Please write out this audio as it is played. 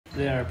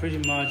They are pretty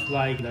much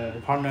like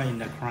the partner in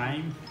the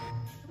crime,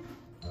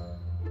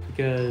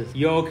 because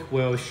Yolk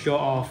will show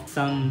off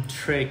some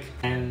trick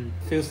and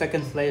a few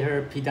seconds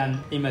later Pidan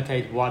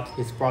imitate what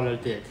his brother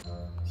did.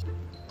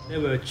 They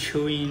were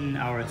chewing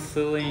our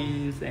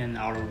ceilings and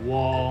our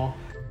wall.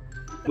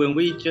 When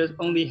we just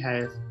only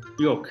had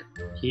Yolk,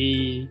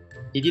 he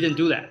didn't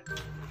do that.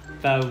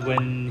 But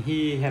when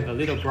he have a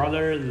little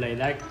brother, they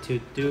like to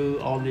do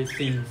all these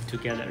things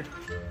together.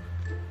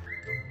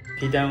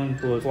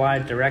 Pidan would fly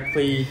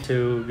directly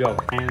to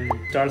Yolk and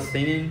start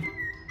singing.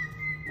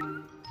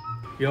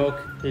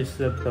 Yolk is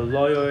the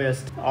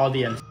loyalest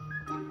audience.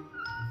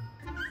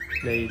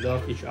 They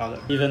love each other.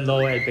 Even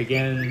though at the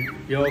beginning,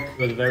 Yolk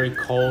was very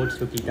cold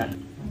to Pidan.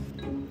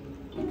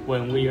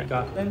 When we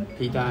got them,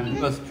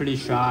 Pidan was pretty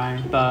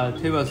shy, but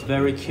he was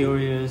very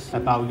curious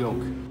about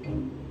Yolk.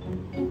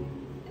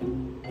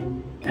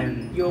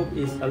 And Yolk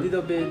is a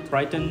little bit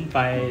frightened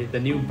by the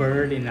new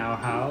bird in our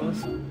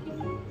house.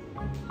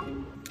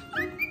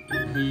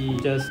 He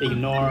just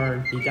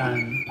ignored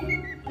Pidan.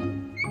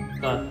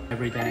 But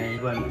every day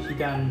when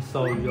Pidan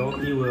saw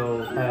Yolk, he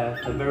will have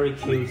a very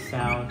cute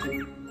sound.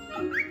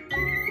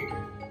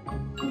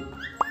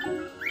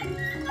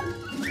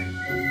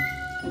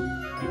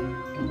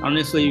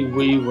 Honestly,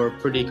 we were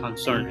pretty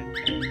concerned.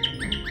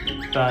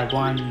 But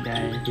one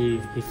day he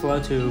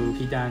flew to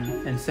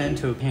Pidan and sent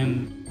to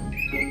him.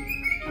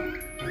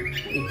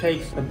 It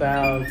takes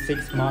about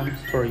 6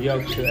 months for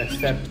Yolk to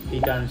accept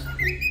Pidan.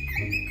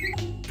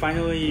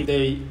 Finally,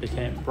 they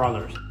became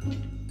brothers.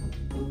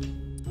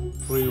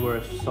 We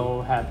were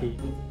so happy.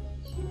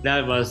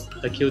 That was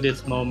the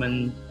cutest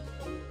moment.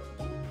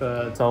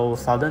 But so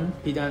sudden,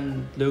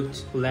 Pidan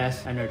looked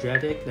less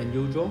energetic than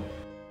usual.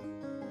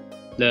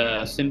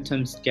 The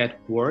symptoms get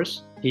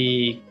worse.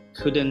 He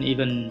couldn't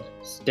even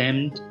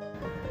stand.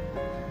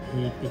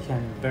 He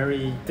became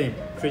very thin.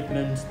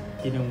 Treatment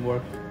didn't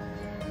work.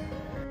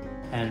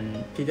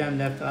 And Pidan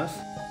left us.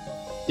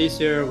 This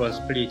year was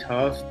pretty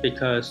tough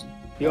because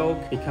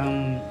Yolk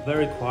became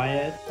very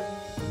quiet.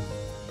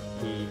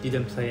 He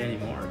didn't play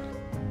anymore.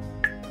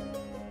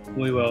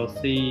 We will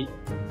see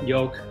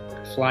Yolk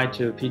fly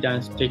to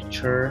Pidan's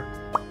picture.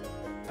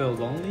 Feel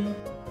lonely?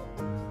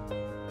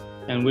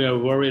 And we are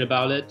worried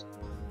about it.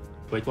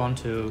 We want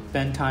to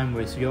spend time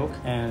with Yolk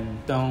and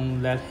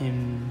don't let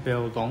him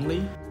feel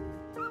lonely.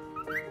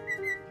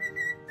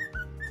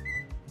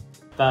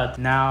 But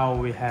now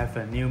we have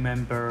a new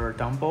member,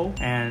 Dumbo,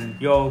 and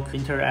Yolk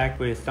interact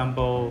with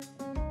Dumbo.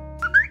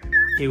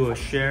 He will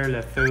share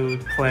the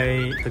food,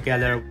 play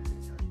together.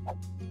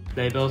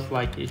 They both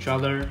like each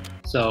other,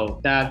 so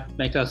that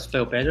makes us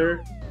feel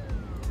better.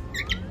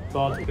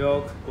 But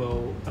Yolk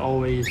will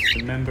always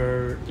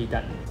remember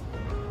Pidan.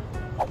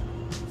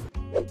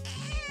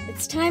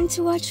 It's time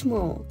to watch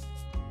more.